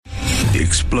The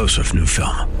explosive new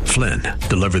film, Flynn,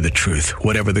 deliver the truth,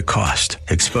 whatever the cost,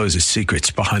 exposes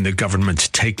secrets behind the government's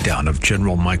takedown of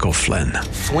General Michael Flynn.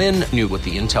 Flynn knew what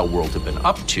the intel world had been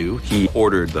up to. He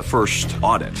ordered the first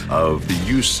audit of the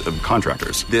use of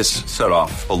contractors. This set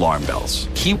off alarm bells.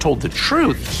 He told the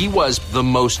truth. He was the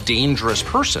most dangerous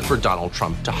person for Donald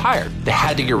Trump to hire. They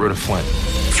had to get rid of Flynn.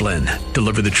 Flynn,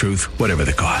 deliver the truth, whatever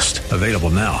the cost. Available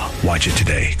now. Watch it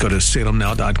today. Go to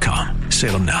salemnow.com.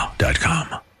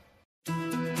 salemnow.com.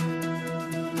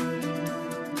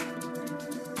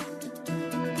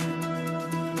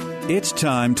 It's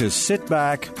time to sit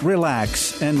back,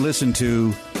 relax, and listen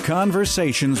to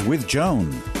Conversations with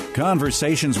Joan.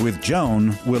 Conversations with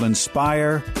Joan will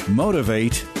inspire,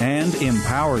 motivate, and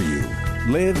empower you.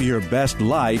 Live your best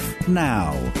life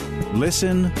now.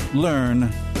 Listen, learn,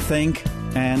 think,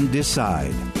 and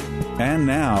decide. And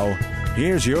now,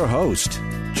 here's your host,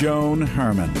 Joan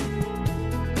Herman.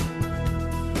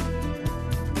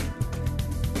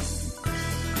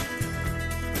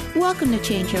 Welcome to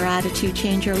Change Your Attitude,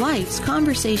 Change Your Life's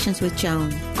Conversations with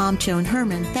Joan. I'm Joan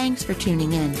Herman. Thanks for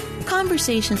tuning in.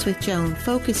 Conversations with Joan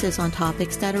focuses on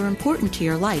topics that are important to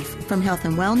your life, from health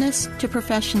and wellness to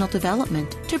professional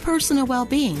development to personal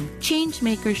well-being. Change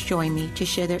makers join me to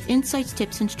share their insights,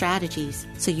 tips, and strategies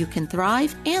so you can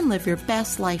thrive and live your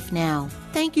best life now.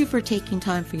 Thank you for taking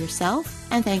time for yourself,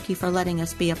 and thank you for letting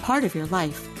us be a part of your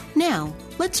life. Now,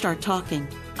 let's start talking.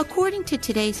 According to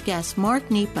today's guest, Mark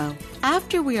Nepo,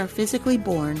 after we are physically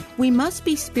born, we must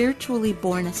be spiritually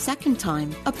born a second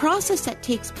time, a process that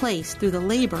takes place through the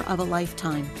labor of a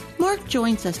lifetime. Mark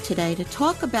joins us today to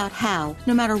talk about how,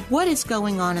 no matter what is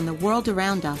going on in the world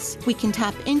around us, we can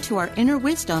tap into our inner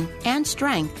wisdom and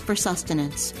strength for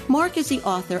sustenance. Mark is the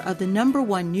author of the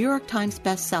 #1 New York Times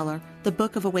bestseller, The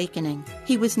Book of Awakening.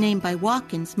 He was named by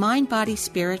Watkins Mind, Body,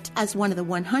 Spirit as one of the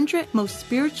 100 most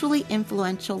spiritually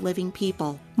influential living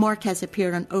people. Mark has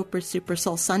appeared on Oprah's Super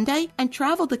Soul Sunday and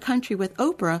traveled the country with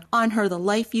Oprah on her The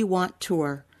Life You Want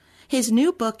tour. His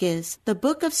new book is The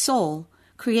Book of Soul,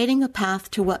 Creating a Path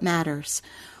to What Matters.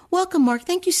 Welcome, Mark.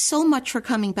 Thank you so much for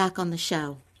coming back on the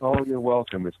show. Oh, you're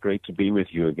welcome. It's great to be with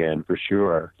you again, for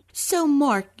sure. So,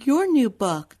 Mark, your new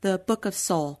book, The Book of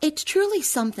Soul, it's truly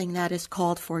something that is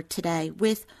called for today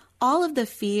with all of the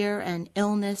fear and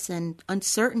illness and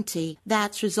uncertainty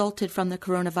that's resulted from the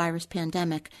coronavirus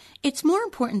pandemic. It's more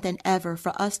important than ever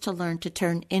for us to learn to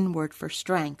turn inward for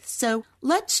strength. So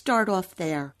let's start off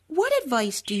there. What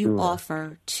advice do you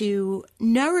offer to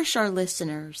nourish our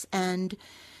listeners and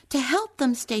to help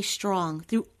them stay strong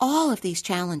through all of these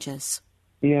challenges?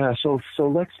 Yeah, so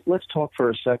let's talk for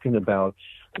a second about,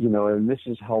 and this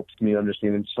has helped me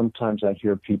understand, and sometimes I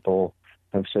hear people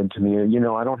have said to me,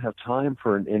 I don't have time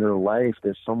for an inner life.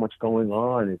 There's so much going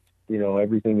on.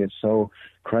 Everything is so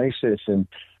crisis. And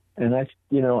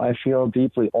I feel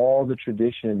deeply all the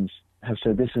traditions have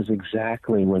said this is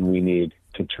exactly when we need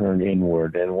to turn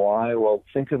inward. And why? Well,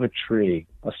 think of a tree,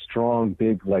 a strong,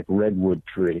 big, like redwood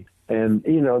tree. And,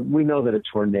 we know that a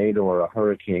tornado or a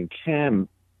hurricane can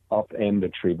upend a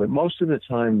tree, but most of the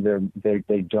time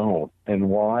they don't. And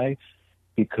why?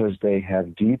 Because they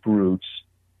have deep roots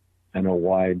and a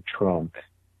wide trunk.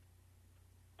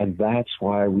 And that's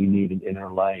why we need an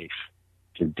inner life,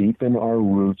 to deepen our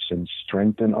roots and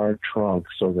strengthen our trunk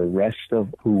so the rest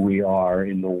of who we are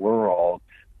in the world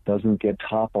doesn't get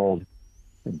toppled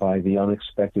by the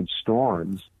unexpected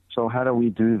storms. So how do we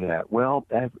do that? Well,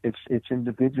 it's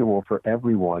individual for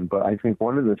everyone, but I think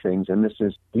one of the things, and this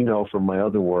is, from my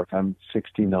other work, I'm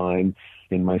 69.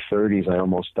 In my 30s, I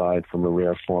almost died from a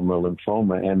rare form of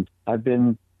lymphoma, and I've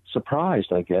been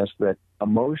surprised, I guess, that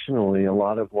emotionally a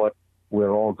lot of what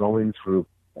we're all going through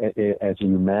as a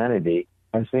humanity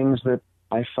are things that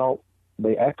I felt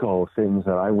they echo things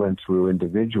that I went through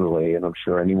individually, and I'm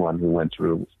sure anyone who went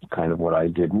through kind of what I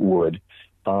did would.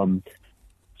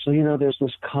 So, there's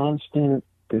this constant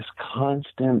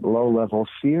low-level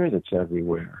fear that's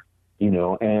everywhere,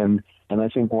 and I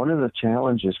think one of the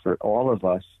challenges for all of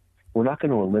us, we're not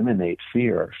going to eliminate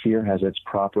fear. Fear has its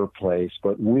proper place,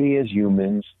 but we as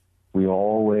humans, we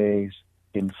always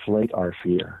inflate our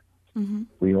fear. Mm-hmm.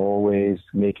 We always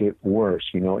make it worse.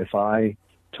 If I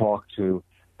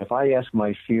ask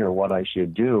my fear what I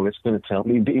should do, it's going to tell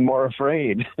me be more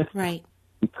afraid. Right.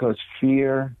 Because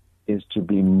fear is to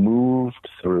be moved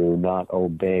through, not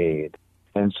obeyed.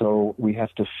 And so we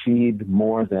have to feed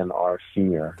more than our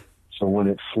fear. So when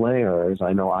it flares,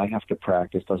 I know I have to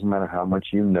practice. Doesn't matter how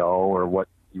much you know or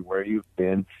where you've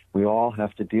been. We all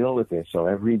have to deal with it. So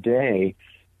every day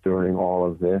during all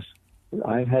of this,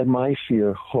 I've had my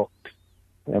fear hooked.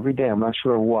 Every day, I'm not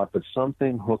sure what, but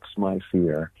something hooks my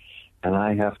fear. And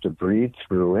I have to breathe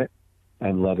through it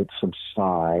and let it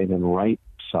subside and right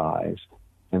size.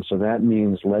 And so that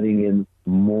means letting in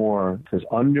more, because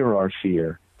under our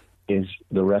fear is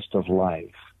the rest of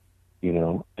life,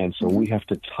 and so we have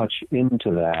to touch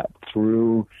into that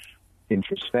through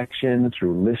introspection,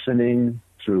 through listening,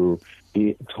 through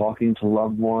talking to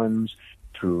loved ones,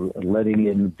 through letting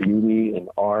in beauty and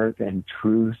art and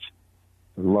truth,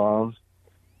 love.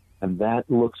 And that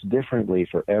looks differently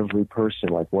for every person.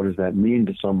 Like, what does that mean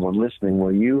to someone listening?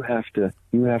 Well, you have to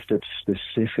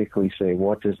specifically say,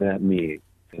 what does that mean?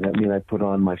 Does that mean I put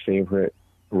on my favorite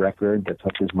record that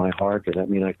touches my heart? Does that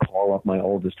mean I call up my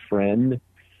oldest friend?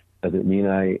 Does it mean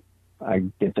I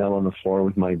get down on the floor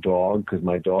with my dog because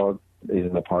my dog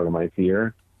isn't a part of my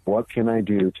fear? What can I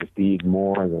do to feed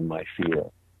more than my fear?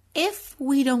 If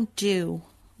we don't do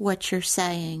what you're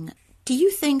saying, do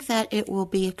you think that it will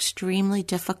be extremely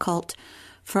difficult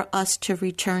for us to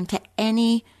return to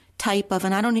any type of,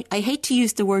 and I hate to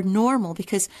use the word normal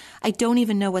because I don't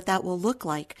even know what that will look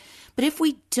like, but if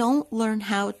we don't learn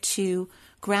how to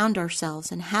ground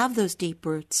ourselves and have those deep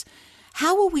roots,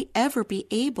 how will we ever be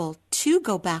able to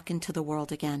go back into the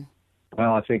world again?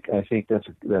 Well, I think that's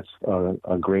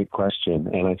a great question,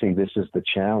 and I think this is the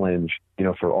challenge,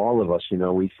 for all of us.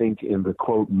 We think in the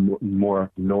quote more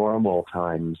normal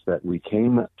times that we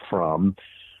came from,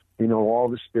 all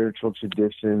the spiritual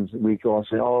traditions. We all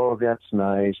say, "Oh, that's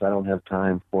nice. I don't have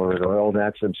time for it," or "Oh,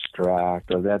 that's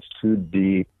abstract," or "That's too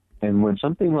deep." And when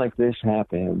something like this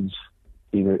happens,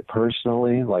 either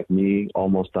personally, like me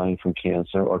almost dying from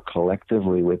cancer, or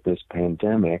collectively with this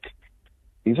pandemic,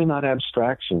 these are not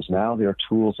abstractions. Now they're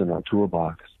tools in our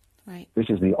toolbox. Right. This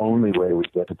is the only way we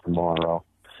get to tomorrow.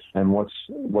 And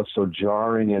what's so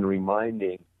jarring and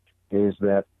reminding is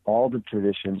that all the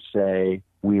traditions say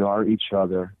we are each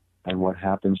other, and what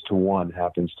happens to one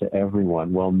happens to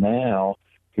everyone. Well, now,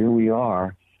 here we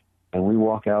are, and we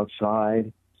walk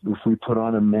outside. If we put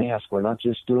on a mask, we're not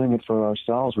just doing it for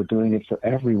ourselves, we're doing it for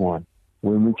everyone.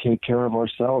 When we take care of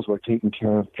ourselves, we're taking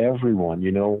care of everyone.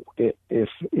 If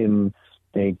in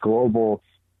a global,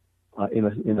 in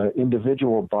an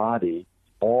individual body,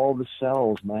 all the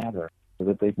cells matter so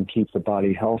that they can keep the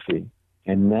body healthy.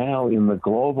 And now in the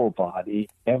global body,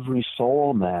 every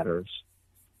soul matters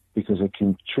because it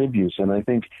contributes. And I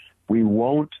think we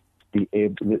won't be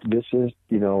able, this is,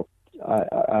 we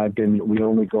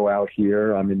only go out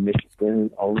here. I'm in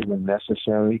Michigan, only when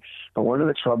necessary. But one of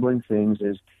the troubling things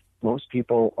is most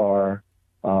people are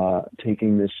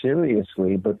taking this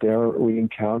seriously, but we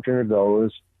encounter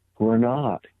those who are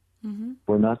not. Mm-hmm.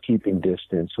 Who are not keeping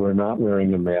distance, who are not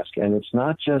wearing a mask. And it's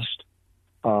not just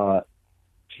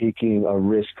taking a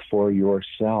risk for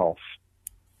yourself.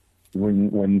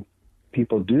 When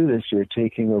people do this, you're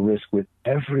taking a risk with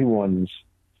everyone's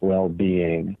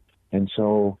well-being. And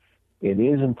so it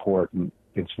is important.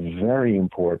 It's very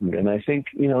important. And I think,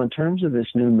 in terms of this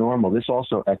new normal, this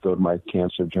also echoed my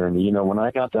cancer journey. When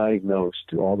I got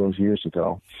diagnosed all those years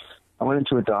ago, I went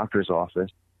into a doctor's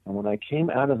office. And when I came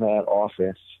out of that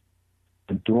office,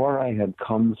 the door I had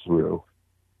come through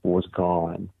was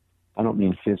gone. I don't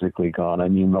mean physically gone. I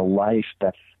mean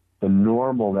the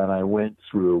normal that I went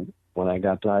through when I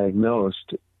got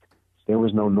diagnosed, there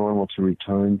was no normal to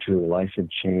return to. Life had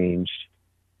changed.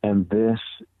 And this,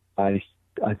 I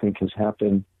think, has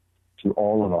happened to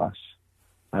all of us.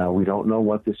 We don't know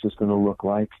what this is going to look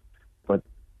like, but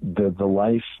the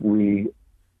life we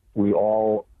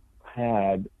all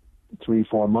had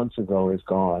 3-4 months ago is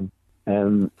gone.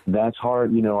 And that's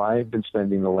hard. I've been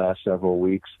spending the last several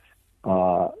weeks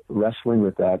wrestling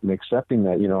with that and accepting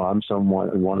that, I'm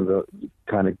one of the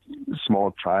kind of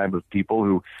small tribe of people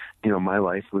who, my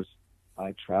life was,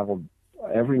 I traveled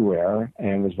everywhere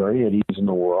and was very at ease in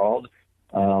the world,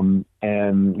 and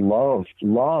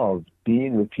loved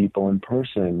being with people in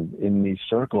person in these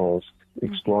circles,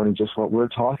 exploring just what we're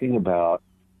talking about.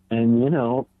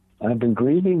 And, I've been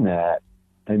grieving that.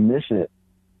 I miss it.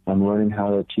 I'm learning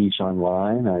how to teach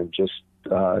online. I've just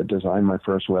designed my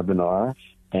first webinar,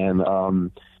 and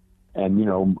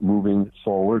moving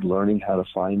forward, learning how to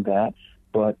find that.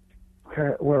 But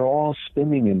we're all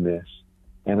spinning in this,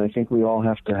 and I think we all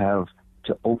have to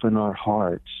open our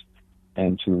hearts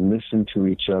and to listen to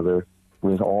each other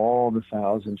with all the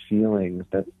 1,000 feelings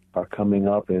that are coming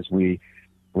up as we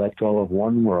let go of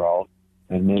one world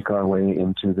and make our way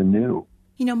into the new.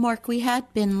 Mark, we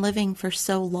had been living for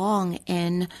so long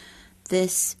in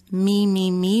this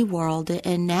me world,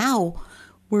 and now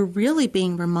we're really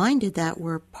being reminded that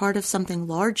we're part of something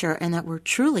larger and that we're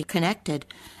truly connected.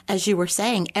 As you were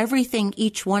saying, everything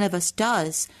each one of us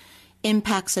does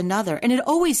impacts another, and it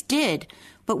always did,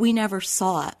 but we never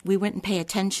saw it. We wouldn't pay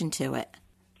attention to it.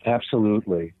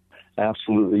 Absolutely.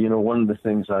 Absolutely. One of the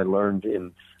things I learned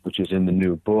which is in the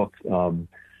new book, and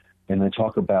I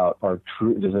talk about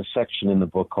there's a section in the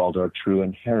book called Our True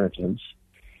Inheritance.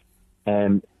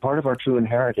 And part of our true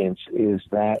inheritance is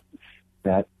that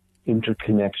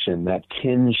interconnection, that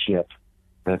kinship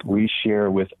that we share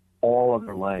with all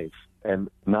other life, and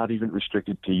not even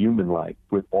restricted to human life,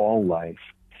 with all life.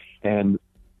 And,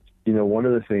 one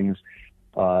of the things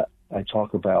I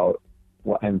talk about,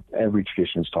 and every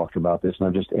tradition's talked about this, and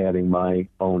I'm just adding my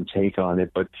own take on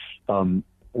it, but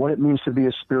what it means to be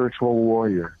a spiritual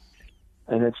warrior.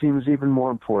 And it seems even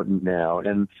more important now.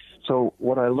 And so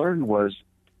what I learned was,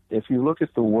 if you look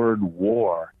at the word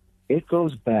war, it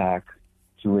goes back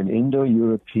to an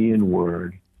Indo-European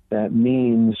word that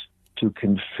means to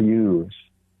confuse,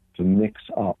 to mix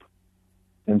up.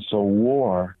 And so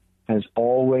war has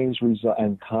always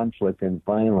and conflict and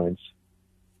violence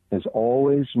has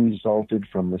always resulted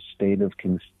from a state of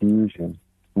confusion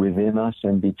within us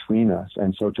and between us.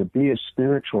 And so to be a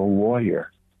spiritual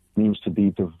warrior means to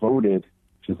be devoted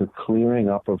to the clearing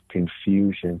up of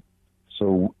confusion.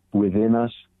 So within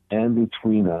us and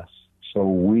between us. So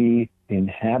we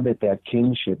inhabit that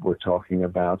kinship we're talking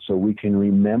about, so we can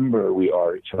remember we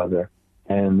are each other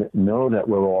and know that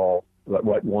we're all,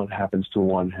 what one happens to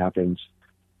one happens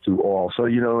to all. So,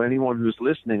 anyone who's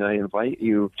listening, I invite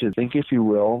you to think, if you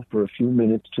will, for a few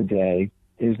minutes today,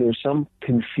 is there some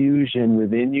confusion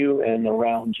within you and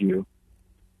around you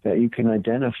that you can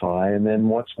identify? And then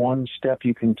what's one step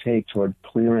you can take toward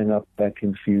clearing up that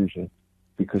confusion?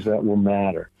 Because that will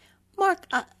matter. Mark,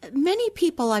 many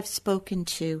people I've spoken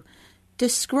to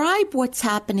describe what's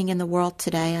happening in the world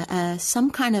today as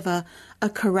some kind of a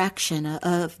correction,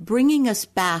 of bringing us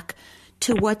back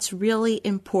to what's really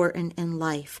important in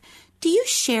life. Do you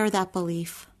share that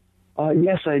belief?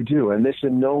 Yes, I do. And this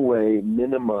in no way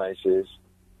minimizes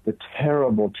the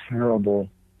terrible, terrible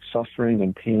suffering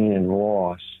and pain and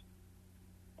loss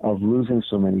of losing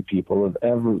so many people,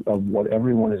 of what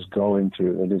everyone is going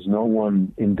through. It is no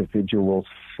one individual's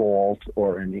fault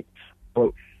or any,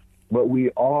 but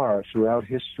we are, throughout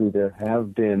history, there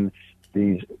have been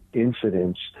these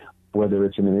incidents, whether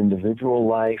it's in an individual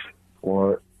life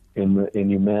or in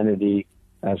humanity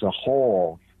as a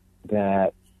whole,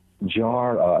 that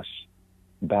jar us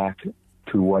back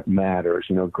to what matters.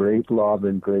 Great love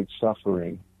and great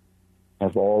suffering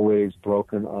have always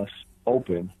broken us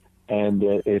open. And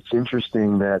it's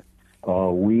interesting that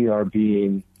we are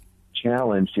being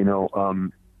challenged. The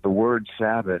word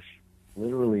Sabbath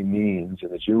literally means, in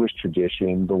the Jewish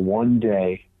tradition, the one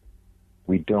day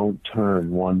we don't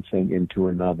turn one thing into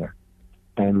another.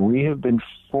 And we have been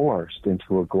forced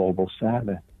into a global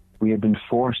Sabbath. We have been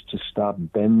forced to stop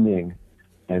bending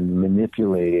and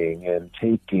manipulating and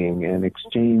taking and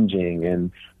exchanging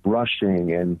and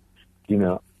rushing. And,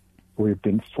 we've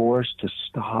been forced to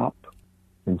stop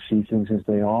and see things as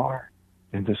they are,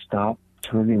 and to stop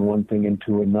turning one thing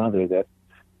into another. That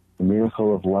the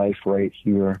miracle of life right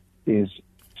here is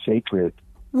sacred.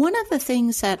 One of the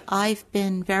things that I've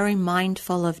been very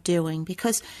mindful of doing,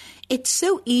 because it's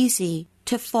so easy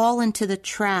to fall into the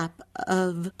trap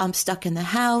of, I'm stuck in the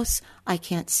house, I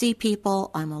can't see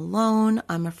people, I'm alone,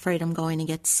 I'm afraid I'm going to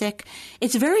get sick.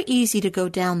 It's very easy to go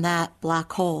down that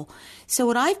black hole. So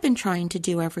what I've been trying to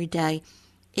do every day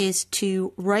is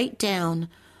to write down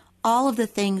all of the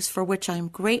things for which I'm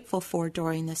grateful for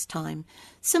during this time.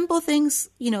 Simple things,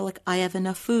 like I have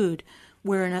enough food,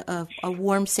 we're in a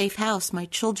warm, safe house, my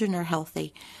children are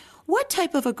healthy. What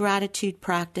type of a gratitude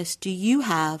practice do you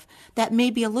have that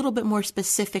may be a little bit more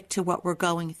specific to what we're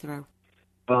going through?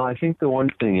 Well, I think the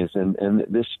one thing is, and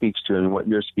this speaks to, and what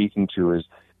you're speaking to is,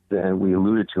 and we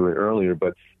alluded to it earlier,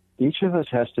 but each of us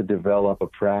has to develop a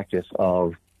practice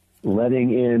of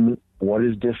letting in what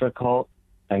is difficult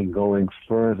and going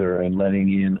further and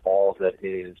letting in all that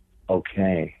is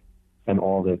okay and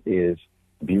all that is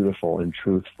beautiful and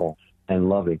truthful and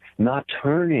loving. Not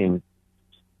turning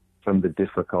from the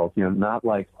difficult, not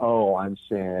like, oh, I'm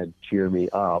sad, cheer me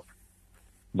up,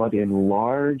 but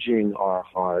enlarging our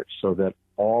heart so that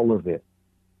all of it,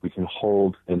 we can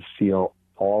hold and feel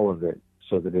all of it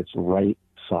so that it's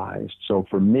right-sized. So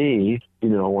for me,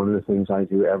 one of the things I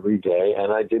do every day,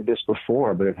 and I did this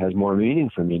before, but it has more meaning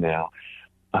for me now,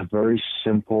 a very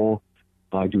simple,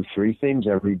 I do 3 things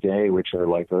every day, which are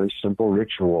like very simple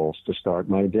rituals to start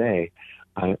my day.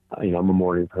 I'm a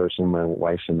morning person. My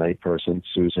wife's a night person,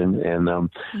 Susan. And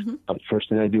the first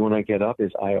thing I do when I get up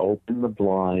is I open the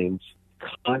blinds,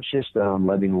 conscious that I'm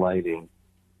letting light in.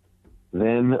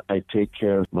 Then I take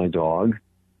care of my dog,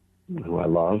 who I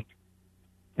love.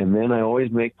 And then I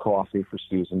always make coffee for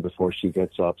Susan before she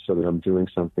gets up so that I'm doing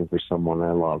something for someone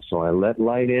I love. So I let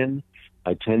light in,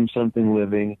 I tend something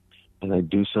living, and I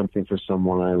do something for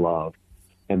someone I love.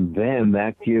 And then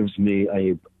that gives me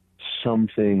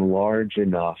something large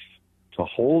enough to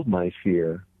hold my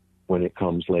fear when it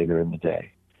comes later in the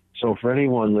day. So for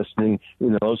anyone listening,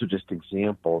 those are just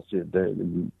examples.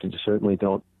 They certainly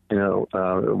don't,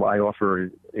 I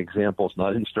offer examples,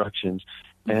 not instructions.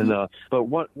 And but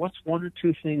what's one or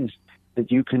two things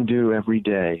that you can do every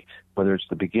day, whether it's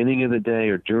the beginning of the day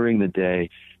or during the day,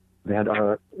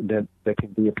 that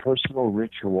can be a personal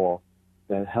ritual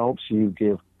that helps you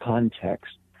give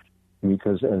context?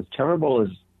 Because as terrible as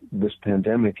this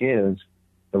pandemic is,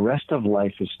 the rest of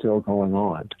life is still going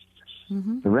on.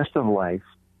 Mm-hmm. The rest of life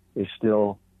is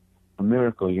still a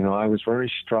miracle. I was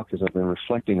very struck as I've been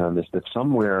reflecting on this, that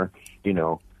somewhere,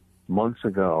 months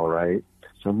ago, right,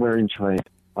 somewhere in China,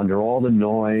 under all the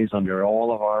noise, under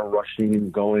all of our rushing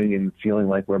and going and feeling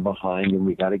like we're behind and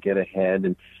we got to get ahead,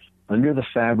 and under the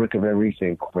fabric of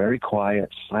everything, very quiet,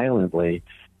 silently,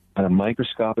 at a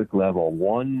microscopic level,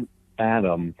 one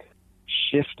atom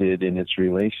shifted in its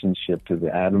relationship to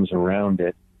the atoms around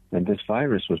it, and this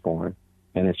virus was born,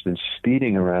 and it's been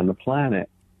speeding around the planet.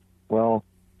 Well,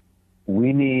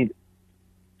 we need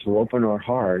to open our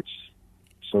hearts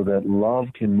so that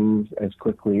love can move as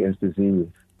quickly as disease,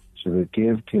 so that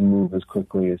give can move as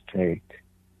quickly as take,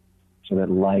 so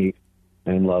that light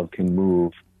and love can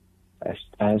move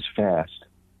as fast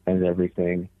as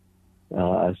everything,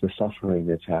 as the suffering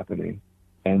that's happening.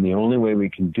 And the only way we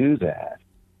can do that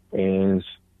is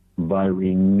by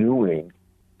renewing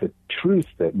the truth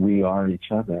that we are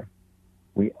each other.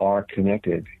 We are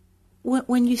connected.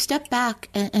 When you step back,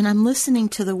 and I'm listening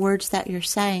to the words that you're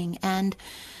saying, and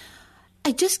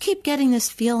I just keep getting this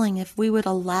feeling, if we would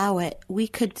allow it, we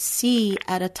could see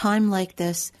at a time like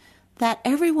this that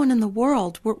everyone in the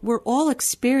world, we're all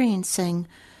experiencing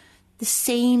the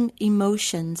same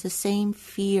emotions, the same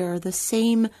fear, the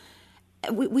same,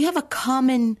 we have a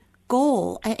common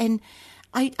goal. And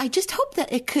I just hope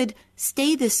that it could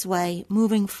stay this way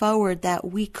moving forward,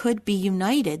 that we could be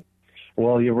united.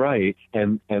 Well, you're right.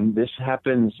 And this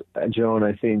happens, Joan,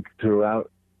 I think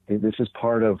throughout, this is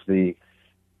part of the,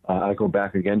 I go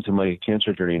back again to my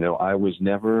cancer journey. I was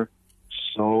never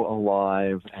so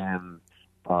alive and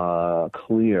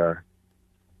clear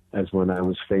as when I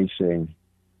was facing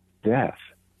death.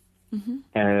 Mm-hmm.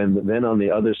 And then on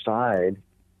the other side,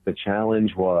 the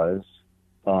challenge was,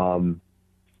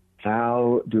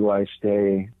 how do I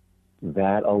stay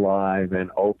that alive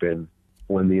and open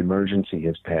when the emergency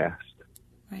has passed?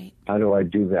 Right. How do I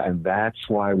do that? And that's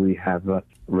why we have a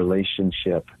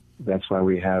relationship. That's why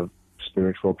we have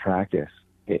spiritual practice.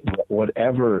 It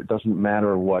doesn't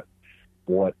matter what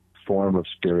form of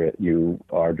spirit you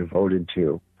are devoted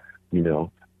to.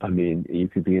 You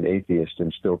could be an atheist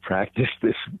and still practice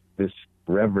this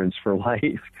reverence for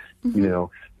life. Mm-hmm.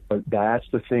 But that's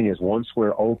the thing, is once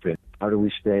we're open, how do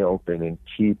we stay open and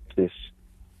keep this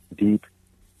deep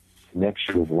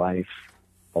connection with life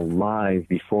alive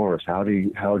before us? How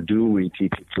do we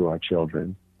teach it to our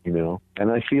children?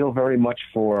 And I feel very much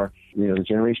for the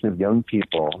generation of young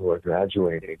people who are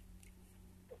graduating.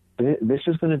 This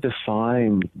is going to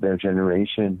define their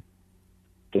generation,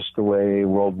 just the way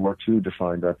World War II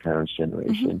defined our parents'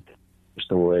 generation, mm-hmm. just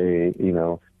the way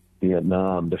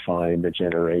Vietnam defined the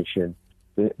generation.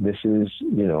 This is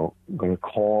going to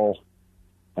call,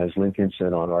 as Lincoln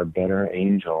said, on our better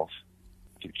angels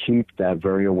to keep that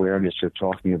very awareness you're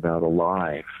talking about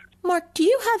alive. Mark, do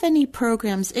you have any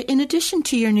programs, in addition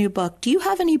to your new book, do you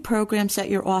have any programs that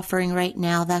you're offering right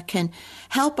now that can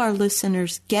help our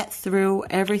listeners get through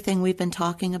everything we've been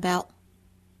talking about?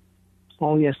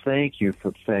 Oh, yes, thank you.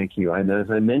 And as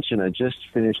I mentioned, I just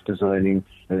finished designing,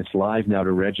 and it's live now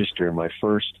to register, my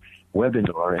first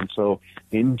webinar. And so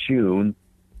in June,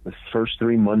 the first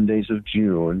 3 Mondays of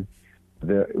June,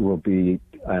 there will be,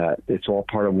 it's all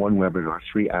part of one webinar,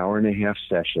 3 hour-and-a-half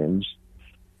sessions,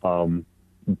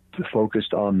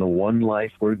 focused on the one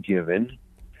life we're given,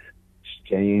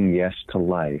 saying yes to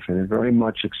life, and very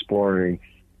much exploring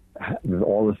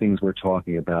all the things we're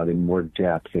talking about in more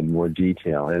depth and more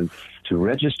detail. And to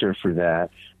register for that,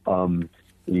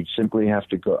 you simply have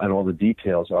to go, and all the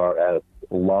details are at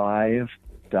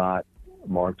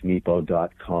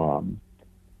live.marknepo.com.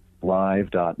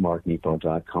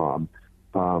 live.marknepo.com.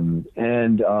 So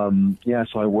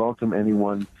I welcome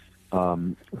anyone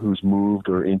who's moved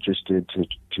or interested to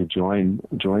join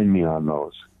me on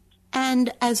those.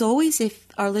 And as always, if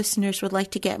our listeners would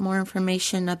like to get more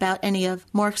information about any of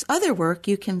Mark's other work,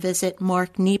 you can visit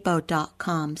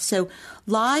marknepo.com. So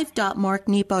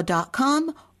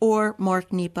live.marknepo.com or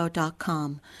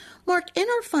marknepo.com. Mark, in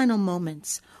our final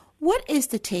moments, what is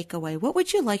the takeaway? What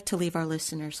would you like to leave our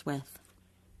listeners with?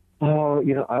 Oh,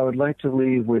 I would like to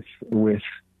leave with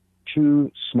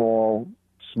two small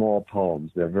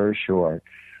poems. They're very short.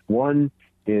 One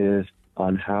is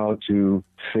on how to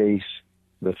face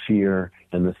the fear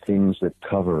and the things that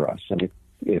cover us. And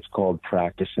it's called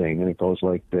Practicing, and it goes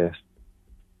like this.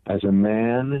 As a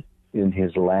man in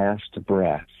his last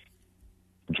breath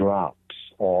drops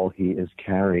all he is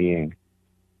carrying,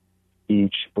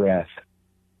 each breath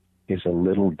is a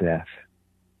little death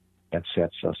that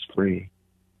sets us free.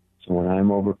 So when I'm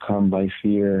overcome by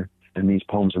fear, and these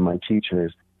poems are my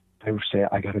teachers, I would say,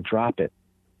 I got to drop it.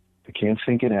 I can't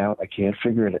think it out. I can't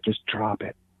figure it out. Just drop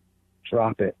it,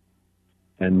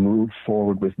 and move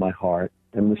forward with my heart.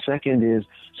 And the second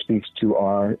speaks to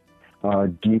our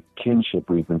deep kinship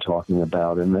we've been talking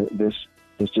about. And this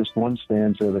is just one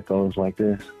stanza that goes like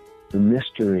this. The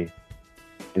mystery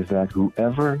is that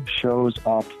whoever shows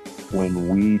up when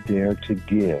we dare to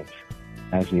give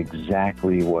has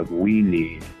exactly what we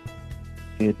need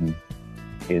hidden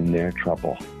in their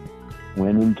trouble.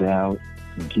 When in doubt,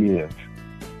 give,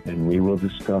 and we will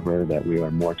discover that we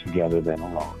are more together than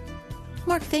alone.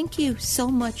 Mark, thank you so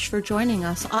much for joining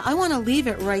us. I want to leave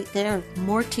it right there,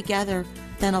 more together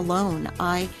than alone.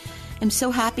 I am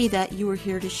so happy that you were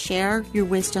here to share your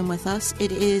wisdom with us.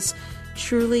 It is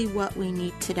truly what we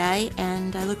need today,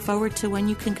 and I look forward to when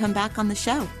you can come back on the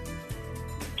show.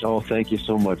 Oh, thank you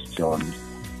so much, Joan.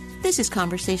 This is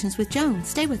Conversations with Joan.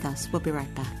 Stay with us. We'll be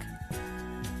right back.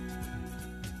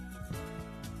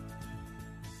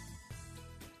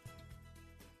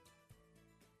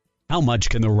 How much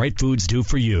can the right foods do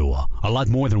for you? A lot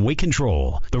more than we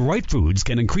control. The right foods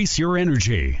can increase your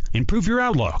energy, improve your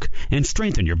outlook, and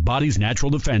strengthen your body's natural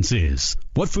defenses.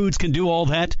 What foods can do all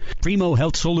that? Primo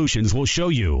Health Solutions will show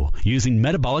you using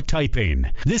metabolic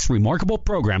typing. This remarkable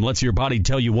program lets your body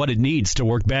tell you what it needs to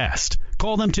work best.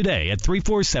 Call them today at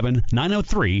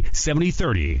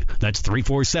 347-903-7030. That's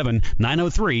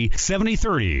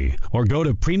 347-903-7030. Or go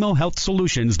to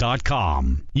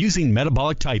PrimoHealthSolutions.com. Using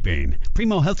metabolic typing,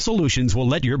 Primo Health Solutions will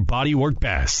let your body work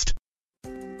best.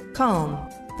 Calm,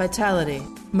 vitality,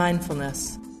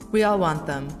 mindfulness. We all want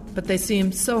them, but they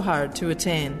seem so hard to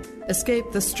attain.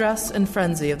 Escape the stress and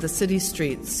frenzy of the city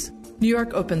streets. New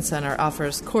York Open Center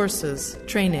offers courses,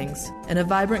 trainings, and a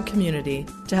vibrant community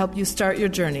to help you start your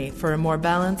journey for a more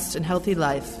balanced and healthy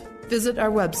life. Visit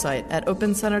our website at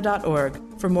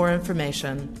opencenter.org for more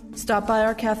information. Stop by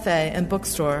our cafe and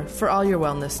bookstore for all your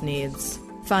wellness needs.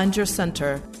 Find your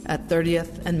center at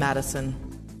 30th and Madison.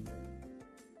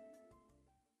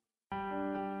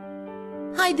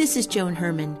 Hi, this is Joan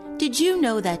Herman. Did you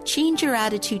know that Change Your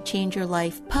Attitude, Change Your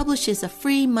Life publishes a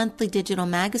free monthly digital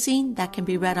magazine that can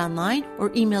be read online or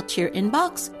emailed to your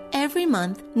inbox? Every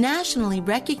month, nationally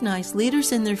recognized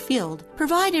leaders in their field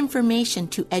provide information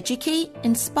to educate,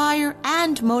 inspire,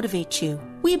 and motivate you.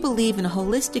 We believe in a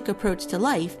holistic approach to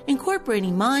life,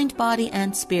 incorporating mind, body,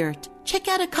 and spirit. Check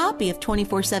out a copy of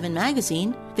 24/7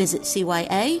 magazine, visit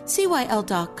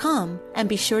CYACYL.com, and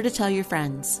be sure to tell your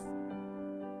friends.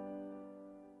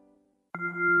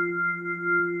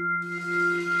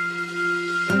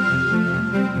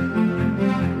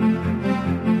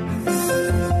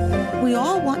 We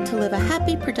all want to live a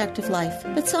happy, productive life,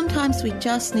 but sometimes we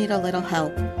just need a little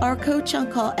help. Our Coach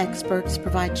on Call experts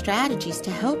provide strategies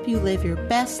to help you live your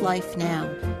best life now.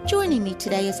 Joining me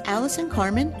today is Allison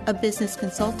Carmen, a business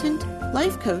consultant,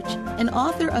 life coach, and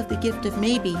author of The Gift of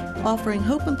Maybe, offering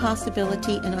hope and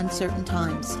possibility in uncertain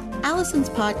times. Allison's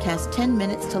podcast, 10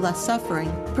 Minutes to Less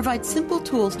Suffering, provides simple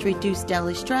tools to reduce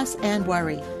daily stress and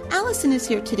worry. Allison is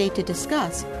here today to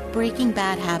discuss breaking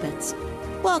bad habits.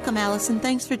 Welcome, Allison.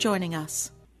 Thanks for joining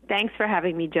us. Thanks for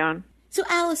having me, Joan. So,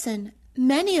 Allison,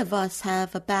 many of us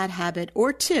have a bad habit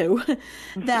or two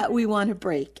that we want to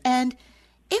break. And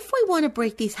if we want to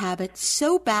break these habits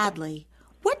so badly,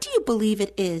 what do you believe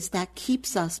it is that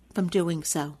keeps us from doing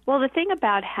so? Well, the thing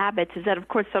about habits is that, of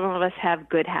course, some of us have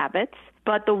good habits,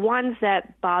 but the ones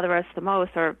that bother us the most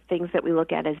are things that we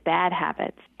look at as bad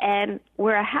habits. And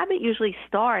where a habit usually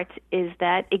starts is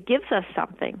that it gives us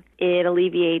something. It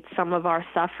alleviates some of our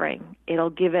suffering.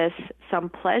 It'll give us some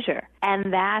pleasure.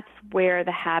 And that's where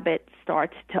the habit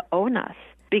starts to own us,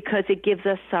 because it gives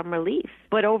us some relief.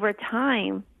 But over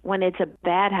time, when it's a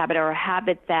bad habit or a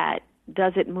habit that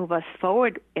doesn't move us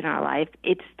forward in our life,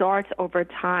 it starts over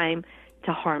time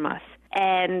to harm us.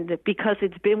 And because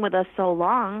it's been with us so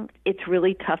long, it's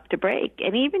really tough to break.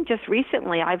 And even just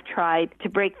recently, I've tried to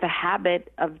break the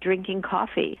habit of drinking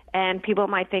coffee. And people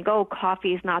might think, oh,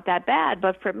 coffee is not that bad.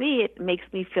 But for me, it makes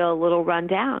me feel a little run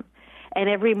down. And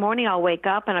every morning I'll wake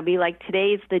up and I'll be like,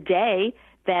 today's the day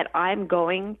that I'm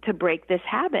going to break this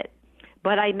habit.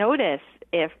 But I notice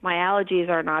if my allergies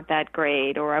are not that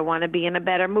great, or I want to be in a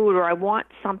better mood, or I want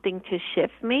something to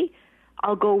shift me,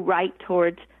 I'll go right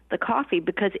towards the coffee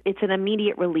because it's an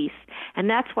immediate release. And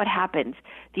that's what happens.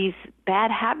 These bad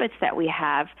habits that we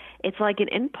have, it's like an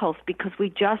impulse because we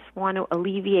just want to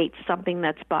alleviate something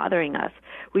that's bothering us.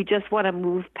 We just want to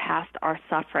move past our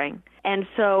suffering. And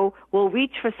so we'll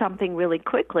reach for something really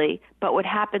quickly, but what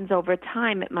happens over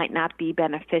time, it might not be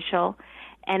beneficial,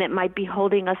 and it might be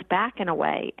holding us back in a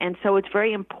way. And so it's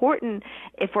very important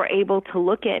if we're able to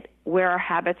look at where our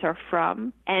habits are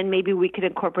from, and maybe we could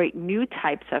incorporate new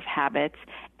types of habits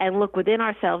and look within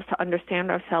ourselves to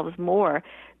understand ourselves more,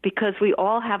 because we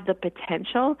all have the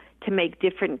potential to make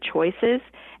different choices.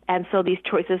 And so these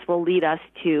choices will lead us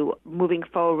to moving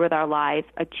forward with our lives,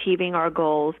 achieving our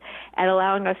goals, and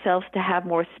allowing ourselves to have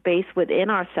more space within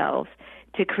ourselves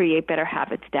to create better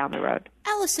habits down the road.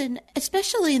 Allison,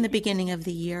 especially in the beginning of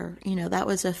the year, that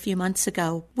was a few months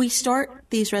ago, we start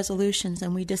these resolutions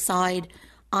and we decide,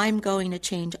 I'm going to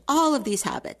change all of these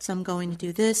habits. I'm going to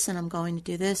do this and I'm going to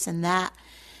do this and that.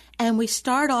 And we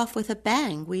start off with a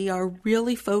bang. We are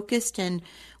really focused and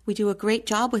we do a great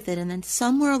job with it. And then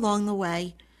somewhere along the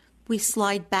way, we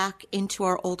slide back into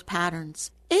our old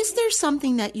patterns. Is there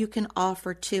something that you can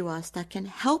offer to us that can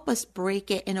help us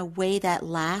break it in a way that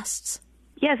lasts?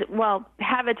 Yes, well,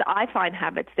 I find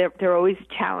habits, they're always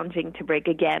challenging to break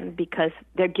again because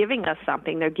they're giving us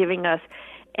something. They're giving us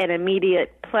an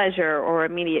immediate pleasure or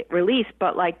immediate release,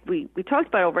 but like we talked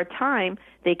about, over time,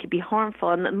 they could be harmful.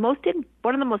 And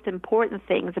one of the most important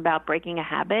things about breaking a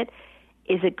habit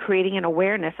is it creating an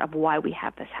awareness of why we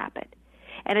have this habit.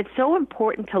 And it's so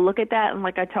important to look at that, and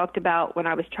like I talked about when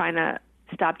I was trying to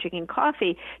stop drinking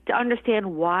coffee, to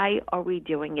understand why are we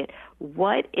doing it?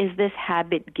 What is this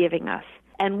habit giving us?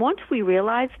 And once we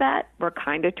realize that, we're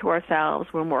kinder to ourselves,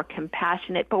 we're more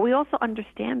compassionate, but we also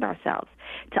understand ourselves.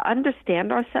 To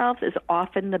understand ourselves is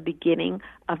often the beginning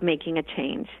of making a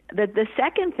change. The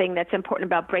second thing that's important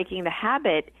about breaking the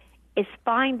habit is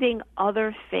finding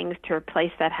other things to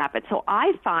replace that habit. So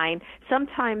I find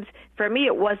sometimes, for me,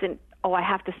 it wasn't, I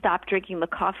have to stop drinking the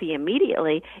coffee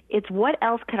immediately. It's what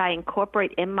else could I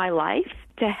incorporate in my life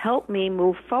to help me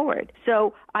move forward?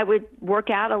 So I would work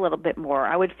out a little bit more.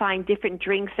 I would find different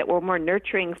drinks that were more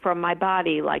nurturing for my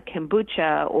body, like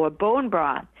kombucha or bone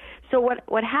broth. So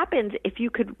what happens if you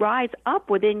could rise up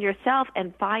within yourself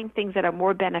and find things that are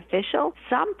more beneficial,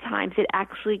 sometimes it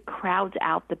actually crowds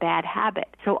out the bad habit.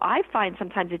 So I find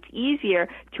sometimes it's easier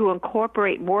to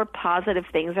incorporate more positive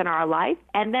things in our life,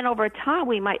 and then over time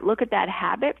we might look at that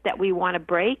habit that we want to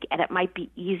break, and it might be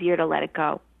easier to let it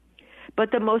go.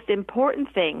 But the most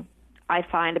important thing I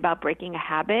find about breaking a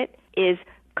habit is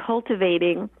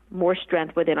cultivating more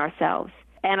strength within ourselves.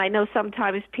 And I know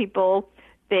sometimes people,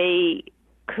 they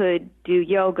could do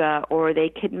yoga or they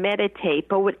could meditate,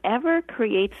 but whatever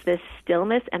creates this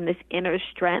stillness and this inner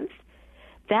strength,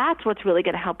 that's what's really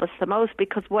going to help us the most,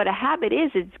 because what a habit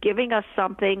is, it's giving us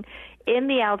something in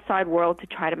the outside world to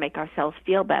try to make ourselves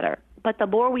feel better. But the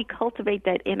more we cultivate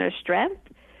that inner strength,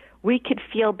 we could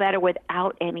feel better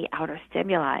without any outer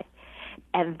stimuli.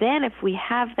 And then if we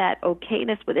have that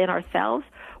okayness within ourselves,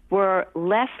 we're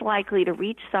less likely to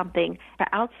reach something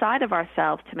outside of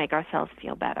ourselves to make ourselves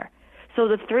feel better. So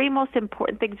the three most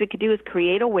important things we could do is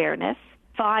create awareness,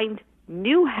 find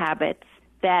new habits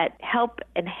that help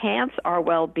enhance our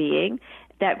well-being,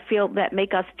 that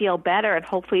make us feel better, and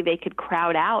hopefully they could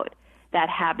crowd out that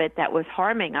habit that was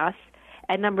harming us.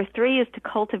 And number three is to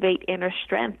cultivate inner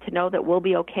strength, to know that we'll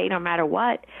be okay no matter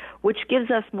what, which gives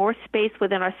us more space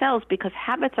within ourselves, because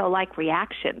habits are like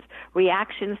reactions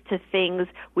to things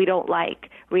we don't like,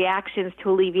 reactions to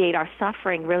alleviate our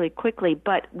suffering really quickly.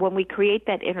 But when we create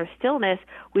that inner stillness,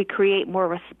 we create more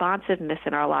responsiveness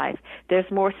in our life. There's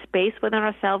more space within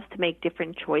ourselves to make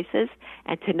different choices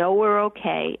and to know we're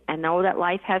okay and know that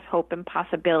life has hope and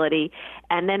possibility.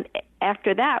 And then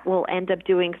after that, we'll end up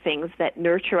doing things that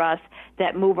nurture us,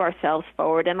 that move ourselves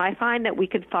forward. And I find that we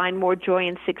could find more joy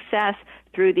and success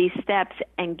through these steps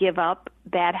and give up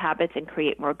bad habits and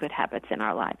create more good habits in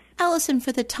our lives. Allison,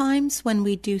 for the times when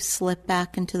we do slip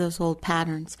back into those old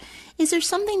patterns, is there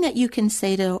something that you can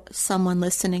say to someone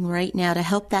listening right now to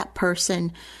help that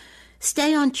person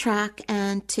stay on track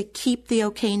and to keep the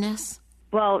okayness?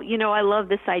 Well, I love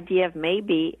this idea of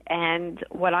maybe, and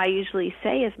what I usually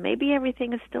say is maybe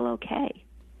everything is still okay.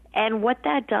 And what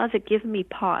that does, it gives me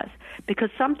pause, because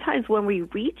sometimes when we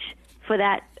reach for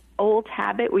that old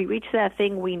habit, we reach that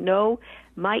thing we know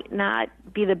might not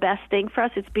be the best thing for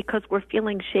us, it's because we're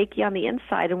feeling shaky on the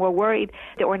inside and we're worried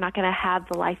that we're not going to have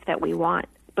the life that we want.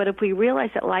 But if we realize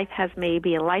that life has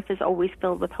maybe and life is always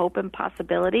filled with hope and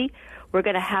possibility, we're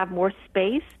going to have more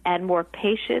space and more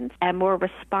patience and more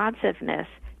responsiveness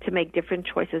to make different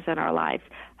choices in our lives.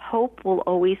 Hope will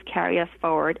always carry us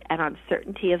forward, and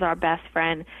uncertainty is our best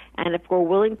friend. And if we're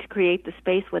willing to create the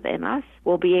space within us,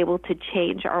 we'll be able to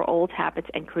change our old habits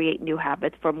and create new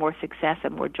habits for more success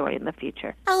and more joy in the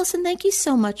future. Allison, thank you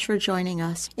so much for joining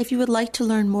us. If you would like to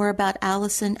learn more about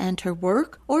Allison and her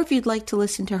work, or if you'd like to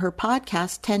listen to her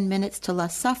podcast, 10 Minutes to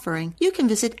Less Suffering, you can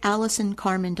visit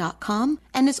AllisonCarmen.com.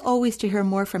 And as always, to hear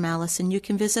more from Allison, you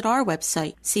can visit our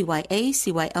website,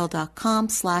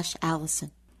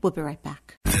 cyacyl.com/Allison. We'll be right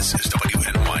back. This is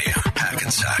WNYM,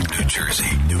 Hackensack, New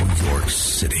Jersey, New York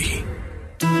City.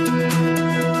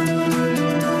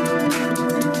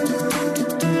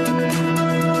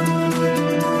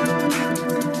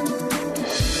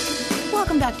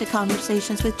 Welcome back to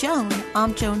Conversations with Joan.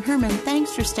 I'm Joan Herman.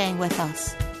 Thanks for staying with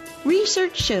us.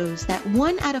 Research shows that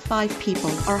 1 out of 5 people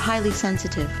are highly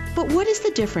sensitive. But what is the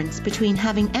difference between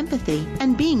having empathy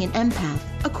and being an empath?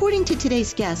 According to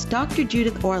today's guest, Dr.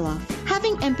 Judith Orloff,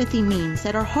 having empathy means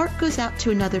that our heart goes out to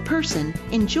another person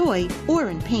in joy or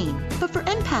in pain. But for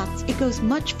empaths, it goes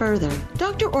much further.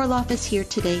 Dr. Orloff is here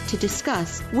today to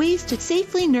discuss ways to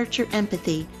safely nurture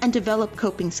empathy and develop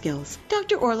coping skills.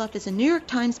 Dr. Orloff is a New York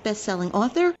Times bestselling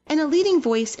author and a leading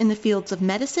voice in the fields of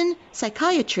medicine,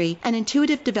 psychiatry, and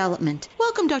intuitive development.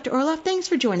 Welcome, Dr. Orloff. Thanks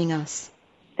for joining us.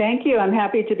 Thank you. I'm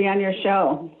happy to be on your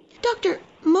show. Doctor,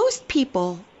 most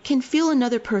people can feel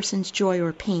another person's joy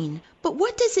or pain, but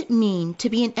what does it mean to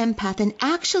be an empath and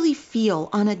actually feel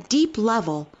on a deep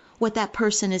level what that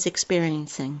person is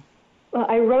experiencing? Well,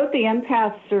 I wrote the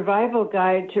Empath Survival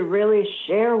Guide to really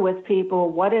share with people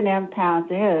what an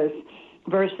empath is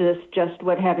versus just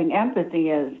what having empathy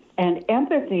is. And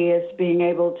empathy is being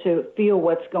able to feel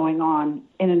what's going on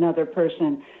in another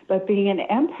person. But being an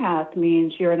empath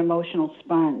means you're an emotional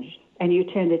sponge, and you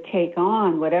tend to take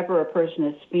on whatever a person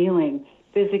is feeling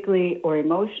physically or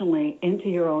emotionally into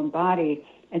your own body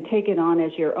and take it on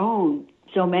as your own.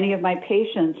 So many of my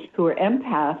patients who are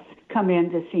empaths come in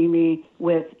to see me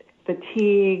with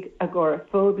fatigue,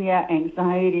 agoraphobia,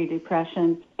 anxiety,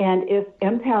 depression. And if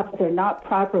empaths are not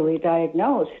properly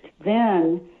diagnosed,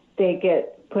 then they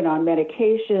get put on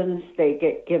medications, they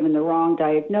get given the wrong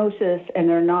diagnosis, and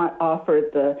they're not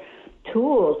offered the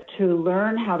tools to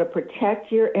learn how to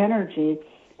protect your energy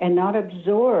and not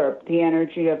absorb the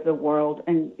energy of the world.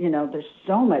 And, there's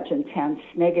so much intense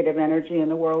negative energy in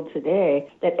the world today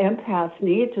that empaths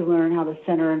need to learn how to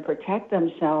center and protect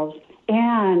themselves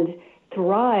and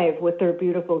thrive with their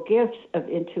beautiful gifts of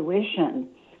intuition,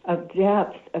 of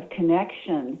depth, of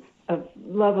connection, of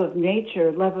love of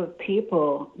nature, love of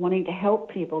people, wanting to help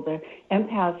people. The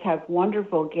empaths have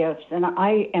wonderful gifts, and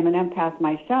I am an empath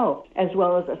myself, as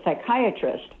well as a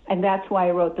psychiatrist. And that's why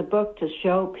I wrote the book, to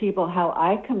show people how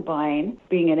I combine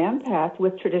being an empath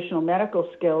with traditional medical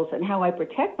skills and how I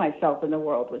protect myself in the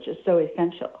world, which is so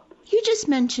essential. You just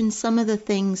mentioned some of the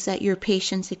things that your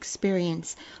patients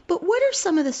experience, but what are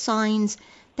some of the signs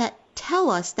that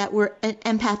tell us that we're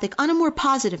empathic on a more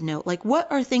positive note? Like, what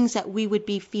are things that we would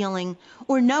be feeling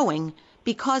or knowing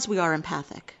because we are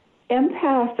empathic?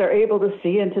 Empaths are able to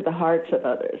see into the hearts of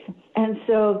others, and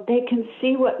so they can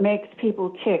see what makes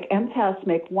people tick. Empaths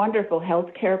make wonderful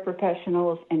healthcare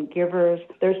professionals and givers.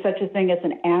 There's such a thing as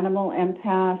an animal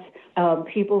empath.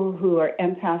 People who are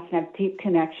empaths have deep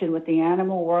connection with the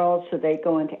animal world, so they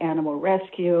go into animal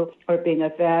rescue or being a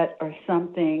vet or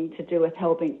something to do with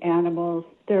helping animals.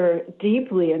 They're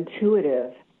deeply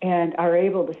intuitive and are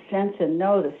able to sense and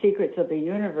know the secrets of the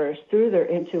universe through their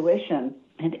intuition.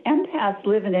 And empaths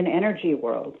live in an energy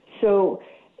world, so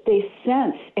they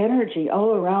sense energy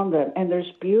all around them, and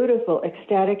there's beautiful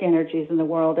ecstatic energies in the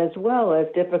world as well as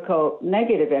difficult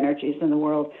negative energies in the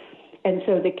world. And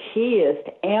so the key is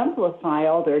to amplify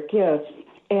all their gifts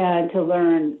and to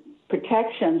learn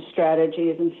protection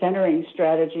strategies and centering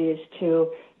strategies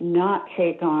to not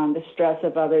take on the stress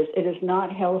of others. It is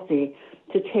not healthy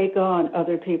to take on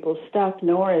other people's stuff,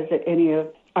 nor is it any of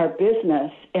our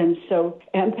business. And so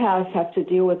empaths have to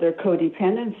deal with their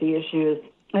codependency issues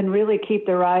and really keep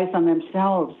their eyes on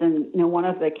themselves. And one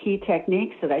of the key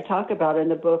techniques that I talk about in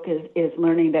the book is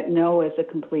learning that no is a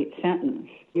complete sentence.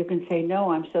 You can say,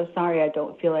 no, I'm so sorry, I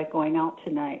don't feel like going out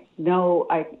tonight. No,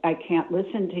 I can't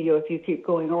listen to you if you keep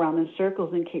going around in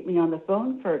circles and keep me on the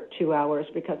phone for 2 hours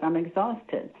because I'm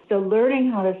exhausted. So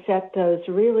learning how to set those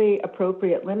really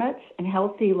appropriate limits and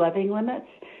healthy, loving limits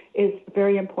is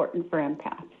very important for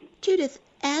empaths. Judith,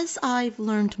 as I've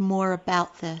learned more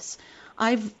about this,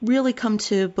 I've really come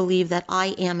to believe that I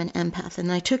am an empath.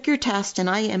 And I took your test, and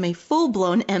I am a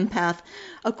full-blown empath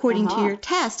according to your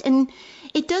test. And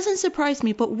it doesn't surprise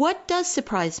me, but what does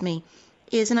surprise me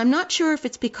is, and I'm not sure if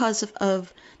it's because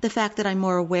of the fact that I'm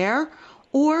more aware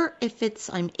or if it's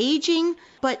I'm aging,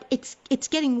 but it's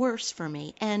getting worse for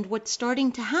me. And what's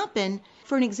starting to happen,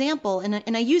 for an example,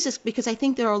 and I use this because I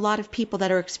think there are a lot of people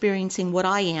that are experiencing what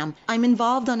I am. I'm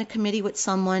involved on a committee with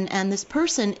someone, and this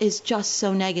person is just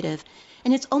so negative.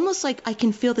 And it's almost like I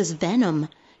can feel this venom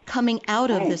coming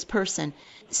out of this person.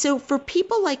 So for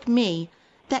people like me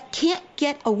that can't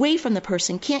get away from the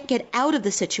person, can't get out of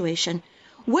the situation,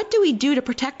 what do we do to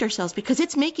protect ourselves? Because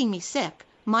it's making me sick.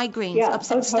 Migraines,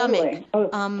 upset stomach.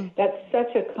 That's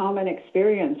such a common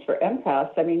experience for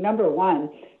empaths. I mean, number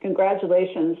one,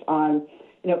 congratulations on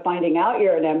finding out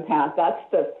you're an empath. That's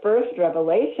the first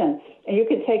revelation. And you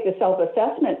can take the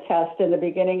self-assessment test in the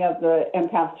beginning of the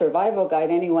Empath Survival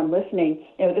Guide. Anyone listening,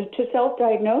 to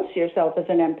self-diagnose yourself as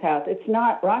an empath. It's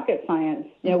not rocket science.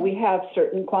 We have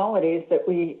certain qualities that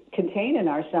we contain in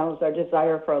ourselves: our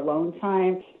desire for alone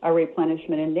time, our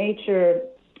replenishment in nature.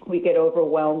 We get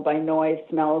overwhelmed by noise,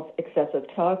 smells, excessive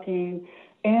talking,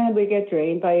 and we get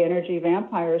drained by energy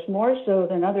vampires more so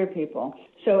than other people.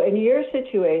 So in your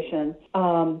situation,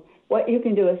 what you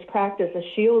can do is practice a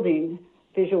shielding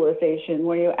visualization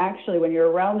where when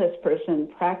you're around this person,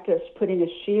 practice putting a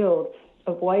shield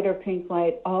of white or pink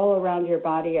light all around your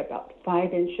body, about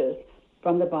 5 inches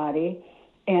from the body,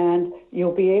 and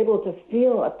you'll be able to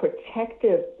feel a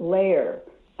protective layer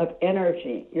of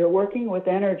energy. You're working with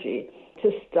energy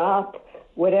to stop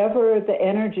whatever the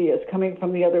energy is coming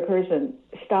from the other person,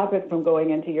 stop it from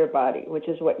going into your body, which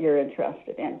is what you're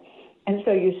interested in. And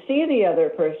so you see the other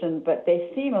person, but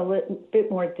they seem a little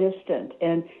bit more distant,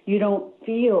 and you don't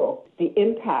feel the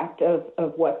impact of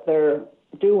what they're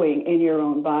doing in your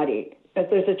own body. But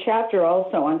there's a chapter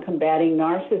also on combating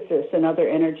narcissists and other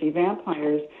energy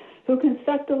vampires who can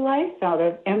suck the life out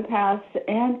of empaths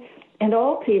and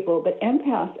all people, but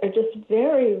empaths are just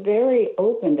very, very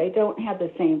open. They don't have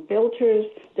the same filters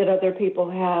that other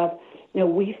people have.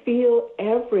 We feel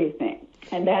everything,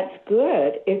 and that's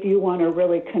good if you want to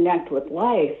really connect with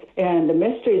life and the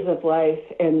mysteries of life.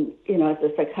 And, as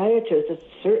a psychiatrist, it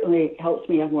certainly helps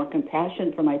me have more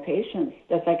compassion for my patients,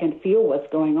 that I can feel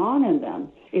what's going on in them,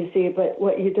 you see. But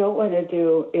what you don't want to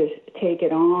do is take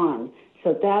it on.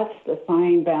 So that's the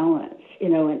fine balance.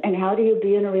 And how do you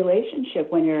be in a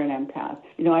relationship when you're an empath?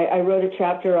 I wrote a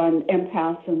chapter on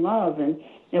empaths and love, and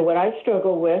what I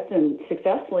struggle with, and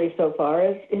successfully so far,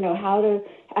 is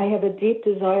I have a deep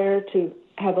desire to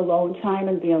have alone time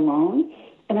and be alone,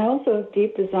 and I also have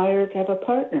deep desire to have a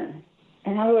partner.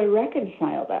 And how do I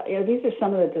reconcile that? These are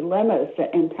some of the dilemmas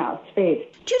that empaths face.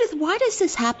 Judith, why does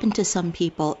this happen to some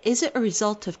people? Is it a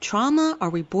result of trauma? Are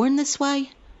we born this way?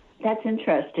 That's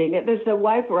interesting. There's a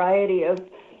wide variety of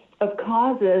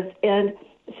causes, and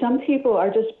some people are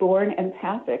just born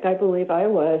empathic. I believe I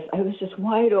was just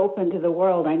wide open to the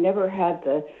world. I never had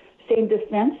the same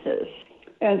defenses.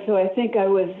 And so I think I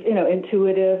was,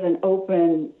 intuitive and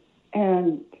open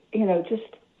and, just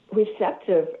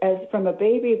receptive as from a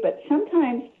baby. But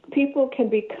sometimes people can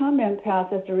become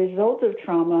empaths as a result of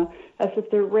trauma, as if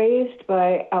they're raised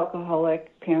by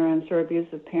alcoholic parents or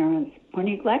abusive parents or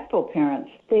neglectful parents.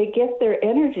 They get their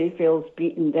energy fields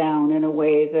beaten down in a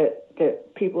way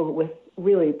that people with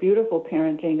really beautiful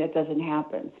parenting, that doesn't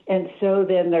happen. And so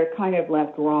then they're kind of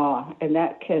left raw, and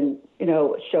that can,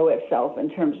 show itself in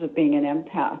terms of being an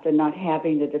empath and not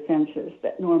having the defenses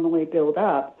that normally build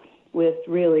up with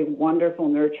really wonderful,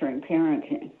 nurturing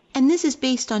parenting. And this is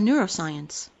based on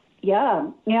neuroscience. Yeah,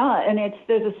 and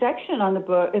there's a section in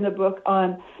the book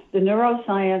on the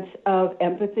neuroscience of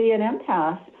empathy and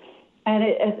empaths.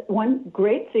 And one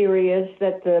great theory is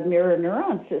that the mirror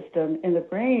neuron system in the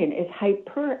brain is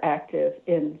hyperactive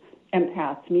in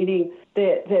empaths, meaning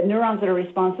that the neurons that are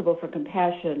responsible for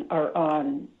compassion are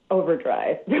on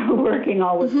overdrive. They're working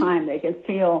all the time. They can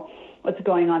feel what's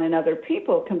going on in other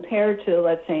people, compared to,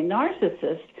 let's say,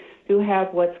 narcissists who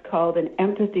have what's called an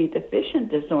empathy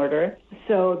deficient disorder.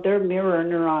 So their mirror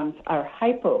neurons are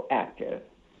hypoactive.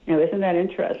 Isn't that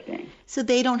interesting? So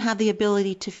they don't have the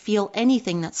ability to feel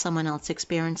anything that someone else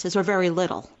experiences, or very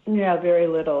little. Yeah, very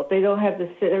little. They don't have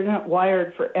they're not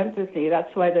wired for empathy.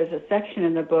 That's why there's a section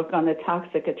in the book on the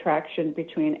toxic attraction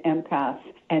between empaths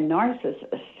and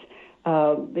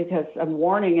narcissists, because I'm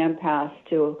warning empaths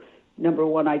to, number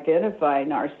one, identify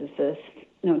narcissists,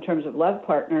 in terms of love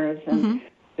partners, and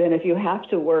then if you have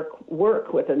to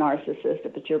work with a narcissist,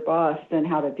 if it's your boss, then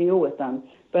how to deal with them.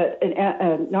 But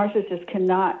a narcissist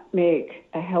cannot make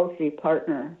a healthy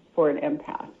partner for an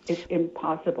empath. It's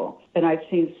impossible. And I've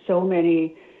seen so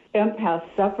many empaths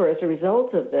suffer as a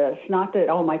result of this. Not that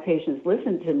all my patients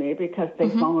listen to me, because they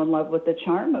fall in love with the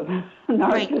charm of a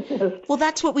narcissist. Right. Well,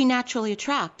 that's what we naturally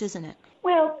attract, isn't it?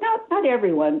 Well, not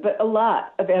everyone, but a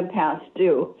lot of empaths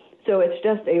do. So it's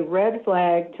just a red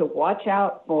flag to watch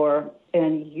out for,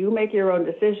 and you make your own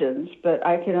decisions. But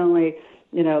I can only,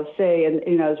 say,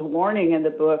 and as a warning in the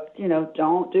book,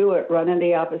 don't do it. Run in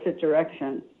the opposite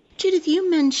direction. Judith, you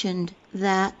mentioned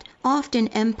that often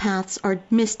empaths are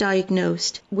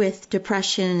misdiagnosed with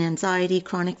depression, anxiety,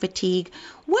 chronic fatigue.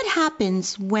 What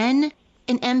happens when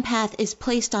an empath is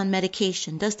placed on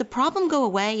medication? Does the problem go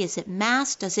away? Is it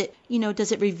masked? Does it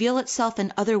reveal itself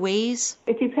in other ways?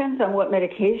 It depends on what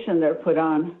medication they're put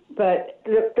on. But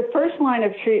the first line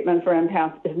of treatment for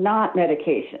empaths is not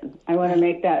medication. I want to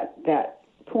make that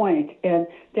point. And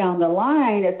down the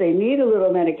line, if they need a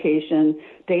little medication,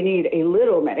 they need a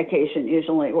little medication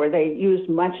usually, where they use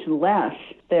much less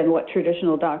than what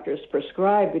traditional doctors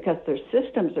prescribe because their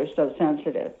systems are so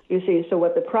sensitive. You see, so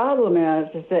what the problem is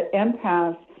that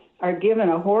empaths are given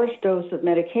a horse dose of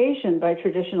medication by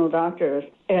traditional doctors,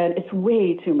 and it's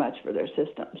way too much for their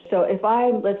systems. So if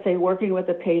I'm, let's say, working with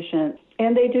a patient,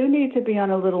 and they do need to be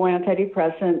on a little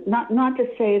antidepressant, not to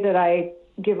say that I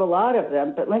give a lot of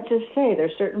them, but let's just say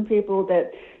there's certain people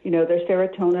that, their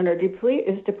serotonin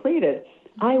is depleted.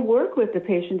 I work with the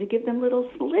patient to give them little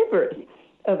slivers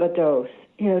of a dose,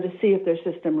 to see if their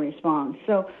system responds.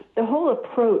 So the whole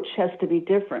approach has to be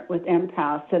different with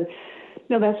empaths. And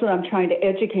that's what I'm trying to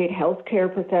educate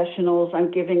healthcare professionals. I'm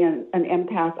giving an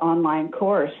empath online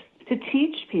course to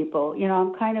teach people.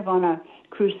 I'm kind of on a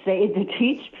crusade to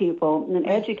teach people and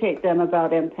educate them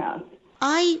about empaths.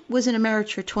 I was in a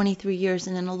marriage for 23 years,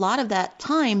 and in a lot of that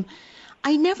time,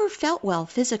 I never felt well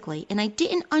physically, and I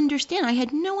didn't understand. I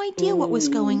had no idea what was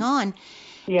going on.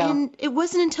 Yeah. And it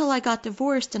wasn't until I got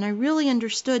divorced and I really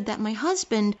understood that my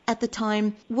husband at the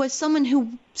time was someone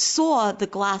who saw the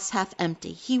glass half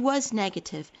empty. He was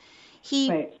negative.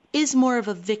 He is more of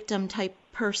a victim type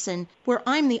person, where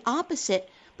I'm the opposite,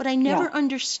 but I never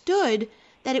understood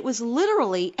that it was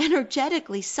literally,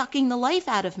 energetically sucking the life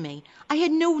out of me. I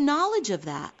had no knowledge of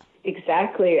that.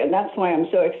 Exactly, and that's why I'm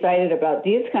so excited about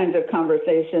these kinds of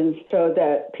conversations, so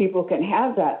that people can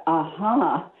have that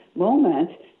aha moment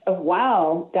of,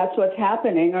 wow, that's what's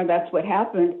happening, or that's what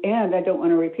happened, and I don't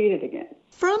want to repeat it again.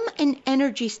 From an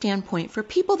energy standpoint, for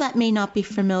people that may not be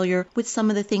familiar with some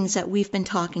of the things that we've been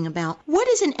talking about, what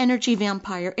is an energy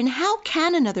vampire, and how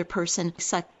can another person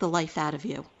suck the life out of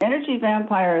you? Energy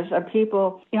vampires are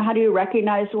people, how do you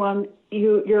recognize one?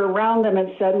 You're around them and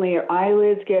suddenly your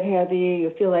eyelids get heavy,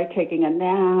 you feel like taking a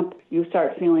nap, you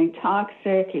start feeling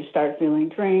toxic, you start feeling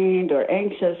drained or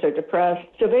anxious or depressed.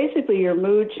 So basically your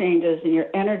mood changes and your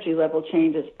energy level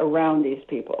changes around these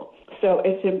people. So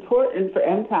it's important for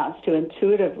empaths to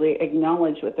intuitively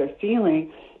acknowledge what they're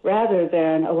feeling, rather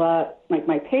than a lot, like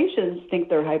my patients think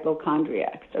they're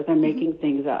hypochondriacs or they're making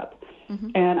things up.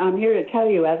 And I'm here to tell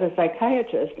you, as a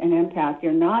psychiatrist and empath,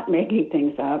 you're not making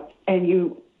things up, and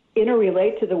you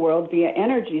interrelate to the world via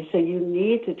energy, so you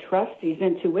need to trust these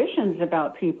intuitions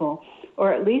about people,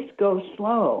 or at least go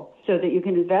slow so that you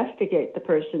can investigate the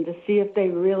person to see if they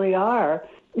really are,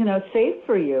 safe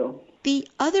for you. The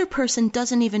other person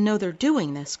doesn't even know they're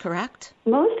doing this, correct?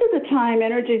 Most of the time,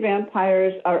 energy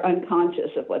vampires are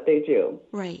unconscious of what they do.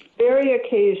 Right. Very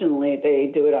occasionally,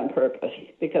 they do it on purpose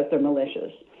because they're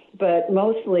malicious. But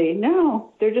mostly,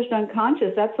 no, they're just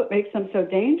unconscious. That's what makes them so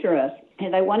dangerous.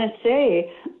 And I want to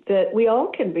say that we all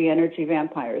can be energy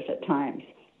vampires at times.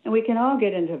 And we can all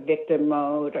get into victim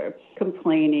mode or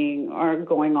complaining or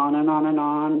going on and on and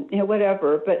on,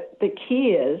 whatever. But the key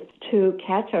is to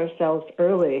catch ourselves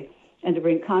early and to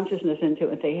bring consciousness into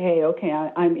it and say, hey, okay,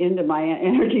 I'm into my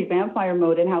energy vampire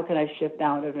mode, and how can I shift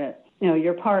out of it?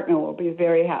 Your partner will be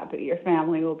very happy. Your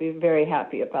family will be very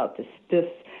happy about this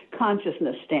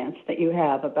consciousness stance that you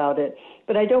have about it.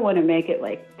 But I don't want to make it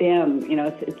like them,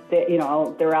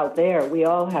 they're out there. We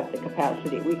all have the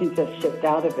capacity. We can just shift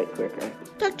out of it quicker.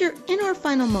 Doctor, in our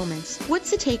final moments,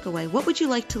 what's the takeaway? What would you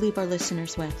like to leave our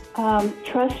listeners with?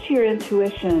 Trust your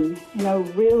intuition.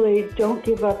 Really don't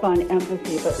give up on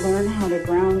empathy, but learn how to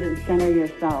ground and center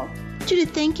yourself.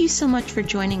 Judith, thank you so much for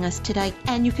joining us today.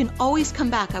 And you can always come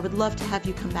back. I would love to have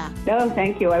you come back. No,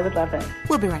 thank you. I would love it.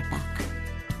 We'll be right back.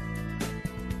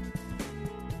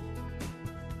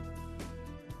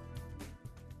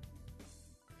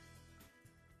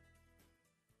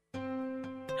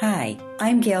 Hi, I'm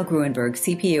I'm Gail Gruenberg,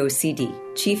 CPO-CD,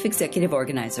 Chief Executive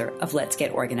Organizer of Let's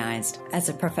Get Organized. As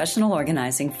a professional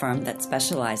organizing firm that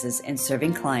specializes in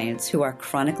serving clients who are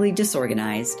chronically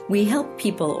disorganized, we help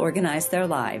people organize their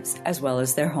lives as well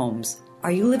as their homes.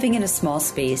 Are you living in a small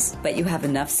space, but you have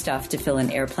enough stuff to fill an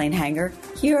airplane hangar?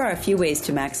 Here are a few ways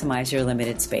to maximize your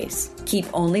limited space. Keep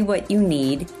only what you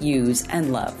need, use,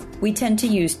 and love. We tend to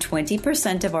use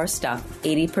 20% of our stuff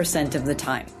 80% of the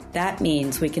time. That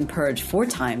means we can purge 4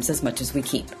 times as much as we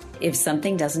keep. If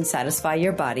something doesn't satisfy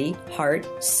your body, heart,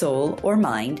 soul, or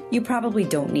mind, you probably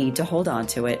don't need to hold on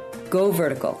to it. Go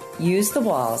vertical. Use the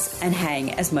walls and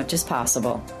hang as much as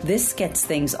possible. This gets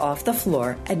things off the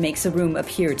floor and makes a room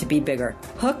appear to be bigger.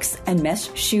 Hooks and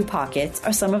mesh shoe pockets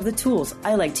are some of the tools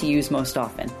I like to use most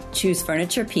often. Choose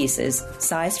furniture pieces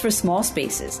sized for small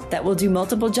spaces that will do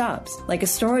multiple jobs, like a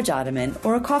storage ottoman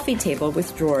or a coffee table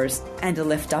with drawers and a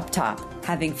lift up top.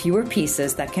 Having fewer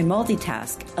pieces that can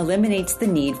multitask eliminates the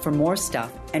need for more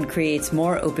stuff and creates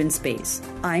more open space.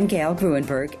 I'm Gail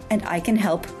Gruenberg, and I can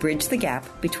help bridge the gap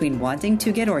between wanting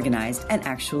to get organized and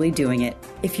actually doing it.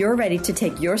 If you're ready to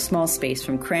take your small space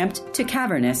from cramped to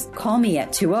cavernous, call me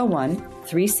at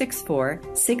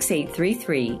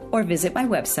 201-364-6833 or visit my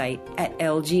website at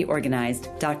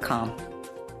lgorganized.com.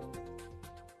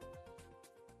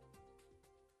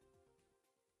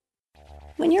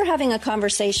 When you're having a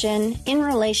conversation in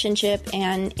relationship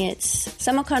and it's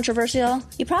somewhat controversial,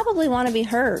 you probably want to be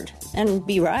heard and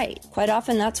be right. Quite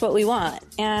often that's what we want.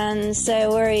 And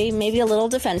so we're maybe a little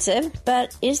defensive,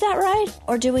 but is that right?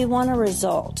 Or do we want a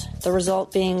result? The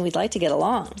result being we'd like to get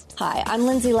along. Hi, I'm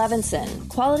Lindsay Levinson,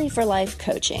 Quality for Life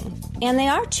Coaching. And they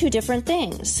are two different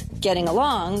things, getting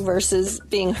along versus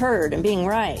being heard and being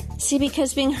right. See,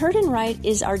 because being heard and right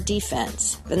is our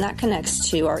defense, and that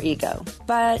connects to our ego.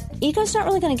 But ego's not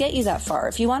really going to get you that far.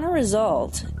 If you want a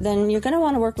result, then you're going to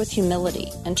want to work with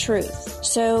humility and truth.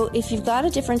 So if you've got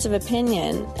a difference of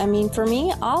opinion, for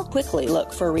me, I'll quickly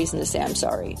look for a reason to say I'm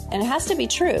sorry. And it has to be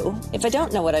true. If I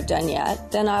don't know what I've done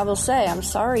yet, then I will say, I'm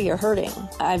sorry you're hurting.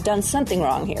 I've done something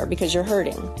wrong here because you're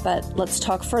hurting. But let's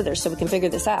talk further so we can figure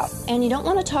this out. And you don't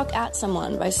want to talk at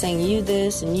someone by saying you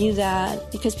this and you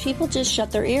that, because people just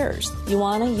shut their ears. You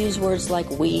want to use words like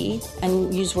we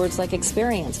and use words like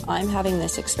experience. I'm having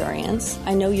this experience.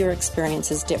 I know your experience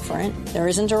is different. There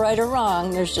isn't a right or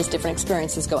wrong. There's just different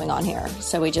experiences going on here.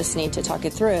 So we just need to talk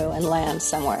it through and land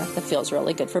somewhere that feels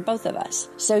really good for both of us.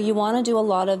 So you want to do a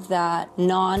lot of that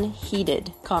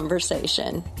non-heated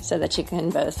conversation so that you can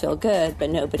both feel good, but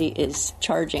nobody is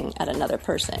charging at another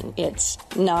person. It's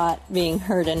not being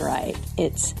heard and right.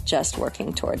 It's just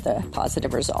working toward the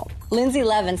positive result. Lindsay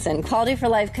Levinson,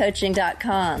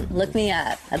 qualityforlifecoaching.com. Look me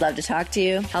up. I'd love to talk to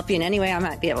you, help you in any way I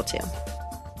might be able to.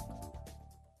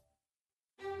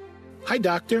 Hi,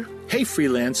 doctor. Hey,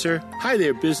 freelancer. Hi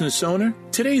there, business owner.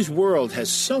 Today's world has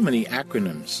so many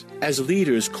acronyms. As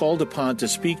leaders called upon to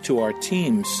speak to our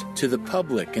teams, to the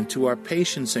public, and to our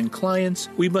patients and clients,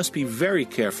 we must be very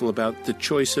careful about the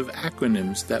choice of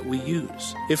acronyms that we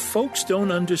use. If folks don't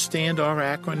understand our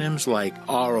acronyms like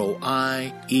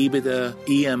ROI, EBITDA,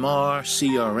 EMR,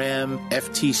 CRM,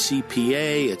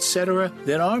 FTCPA, etc.,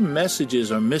 then our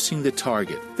messages are missing the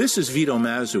target. This is Vito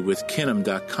Mazur with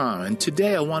Kinnam.com, and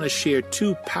today I want to share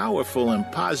 2 powerful and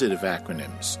positive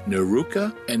acronyms, NARUCA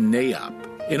and NAIOP.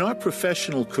 In our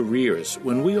professional careers,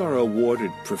 when we are awarded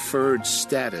preferred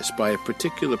status by a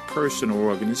particular person or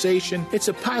organization, it's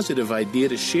a positive idea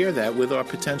to share that with our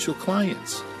potential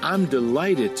clients. I'm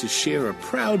delighted to share a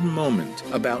proud moment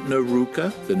about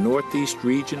NARUCA, the Northeast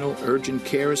Regional Urgent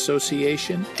Care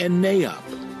Association, and NAIOP,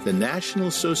 the National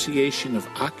Association of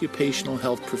Occupational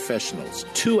Health Professionals,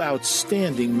 2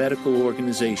 outstanding medical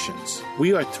organizations.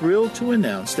 We are thrilled to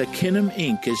announce that Kinnam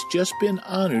Inc. has just been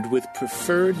honored with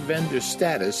preferred vendor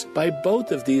status by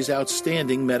both of these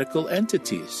outstanding medical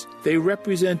entities. They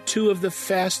represent 2 of the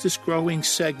fastest growing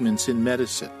segments in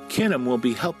medicine. Kinnam will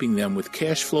be helping them with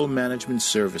cash flow management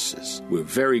services. We're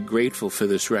very grateful for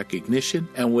this recognition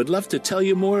and would love to tell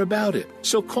you more about it.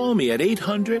 So call me at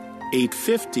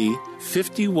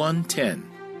 800-850-5110.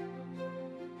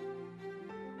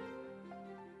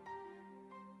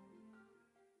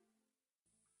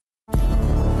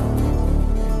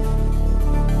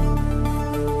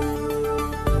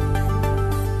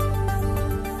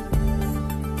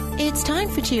 It's time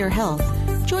for To Your Health.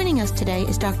 Joining us today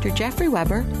is Dr. Jeffrey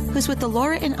Weber, who's with the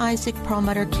Laura and Isaac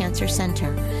Perlmutter Cancer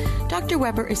Center. Dr.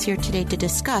 Weber is here today to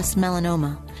discuss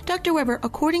melanoma. Dr. Weber,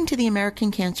 according to the American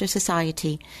Cancer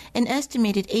Society, an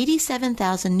estimated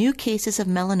 87,000 new cases of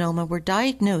melanoma were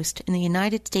diagnosed in the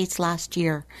United States last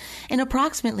year, and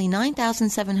approximately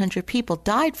 9,700 people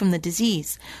died from the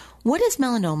disease. What is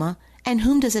melanoma, and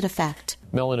whom does it affect?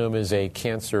 Melanoma is a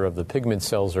cancer of the pigment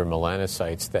cells or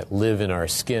melanocytes that live in our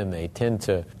skin. They tend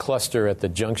to cluster at the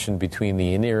junction between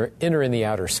the inner and the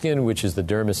outer skin, which is the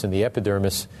dermis and the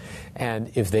epidermis.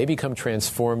 And if they become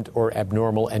transformed or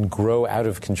abnormal and grow out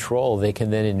of control, they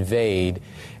can then invade.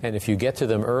 And if you get to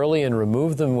them early and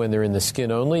remove them when they're in the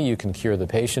skin only, you can cure the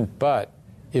patient. But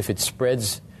if it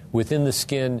spreads within the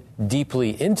skin,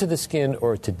 deeply into the skin,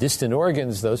 or to distant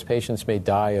organs, those patients may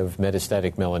die of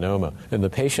metastatic melanoma. And the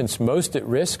patients most at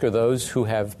risk are those who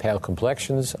have pale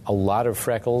complexions, a lot of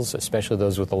freckles, especially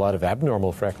those with a lot of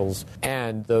abnormal freckles,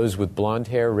 and those with blonde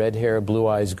hair, red hair, blue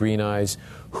eyes, green eyes,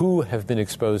 who have been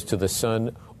exposed to the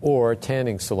sun or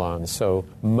tanning salons. So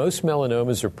most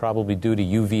melanomas are probably due to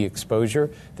UV exposure,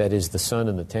 that is the sun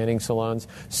and the tanning salons.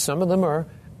 Some of them are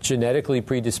genetically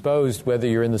predisposed, whether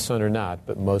you're in the sun or not,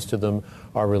 but most of them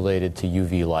are related to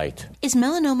UV light. Is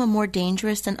melanoma more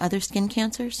dangerous than other skin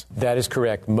cancers? That is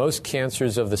correct. Most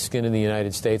cancers of the skin in the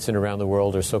United States and around the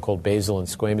world are so-called basal and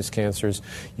squamous cancers.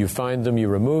 You find them, you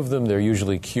remove them, they're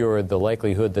usually cured. The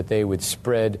likelihood that they would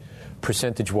spread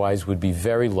percentage-wise would be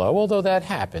very low, although that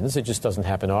happens. It just doesn't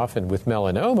happen often. With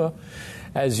melanoma,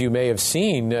 as you may have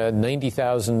seen,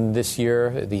 90,000 this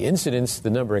year. The incidence, the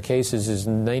number of cases is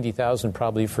 90,000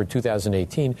 probably for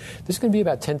 2018. There's going to be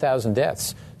about 10,000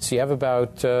 deaths. So you have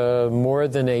about more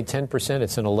than a 10%.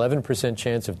 It's an 11%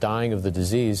 chance of dying of the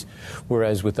disease,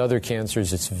 whereas with other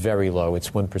cancers, it's very low.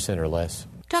 It's 1% or less.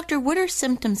 Doctor, what are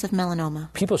symptoms of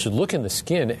melanoma? People should look in the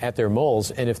skin at their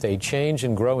moles, and if they change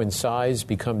and grow in size,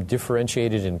 become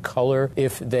differentiated in color,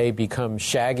 if they become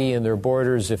shaggy in their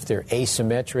borders, if they're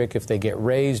asymmetric, if they get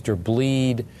raised or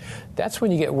bleed, that's when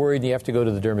you get worried and you have to go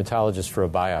to the dermatologist for a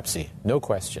biopsy. No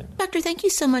question. Doctor, thank you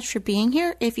so much for being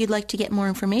here. If you'd like to get more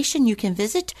information, you can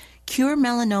visit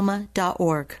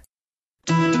curemelanoma.org.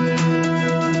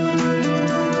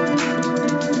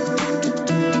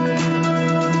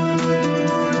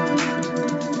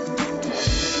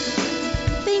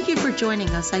 Joining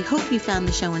us. I hope you found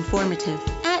the show informative.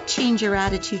 At Change Your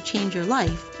Attitude, Change Your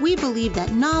Life, we believe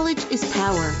that knowledge is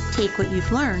power. Take what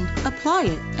you've learned, apply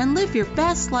it, and live your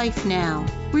best life now.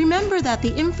 Remember that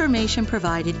the information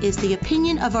provided is the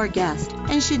opinion of our guest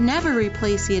and should never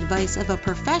replace the advice of a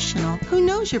professional who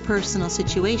knows your personal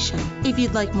situation. If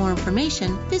you'd like more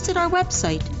information, visit our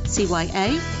website, cyacyl.com.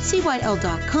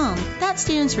 That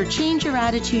stands for Change Your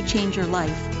Attitude, Change Your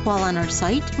Life. While on our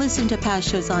site, listen to past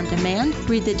shows on demand,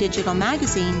 read the digital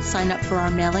magazine, sign up for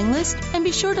our mailing list, and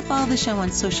be sure to follow the show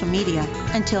on social media.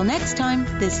 Until next time,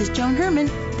 this is Joan Herman.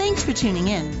 Thanks for tuning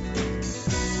in.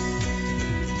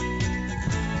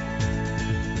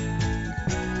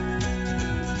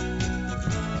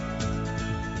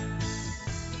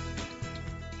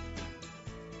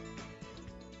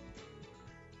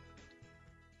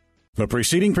 The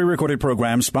preceding pre-recorded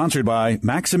program sponsored by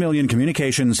Maximilian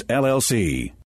Communications, LLC.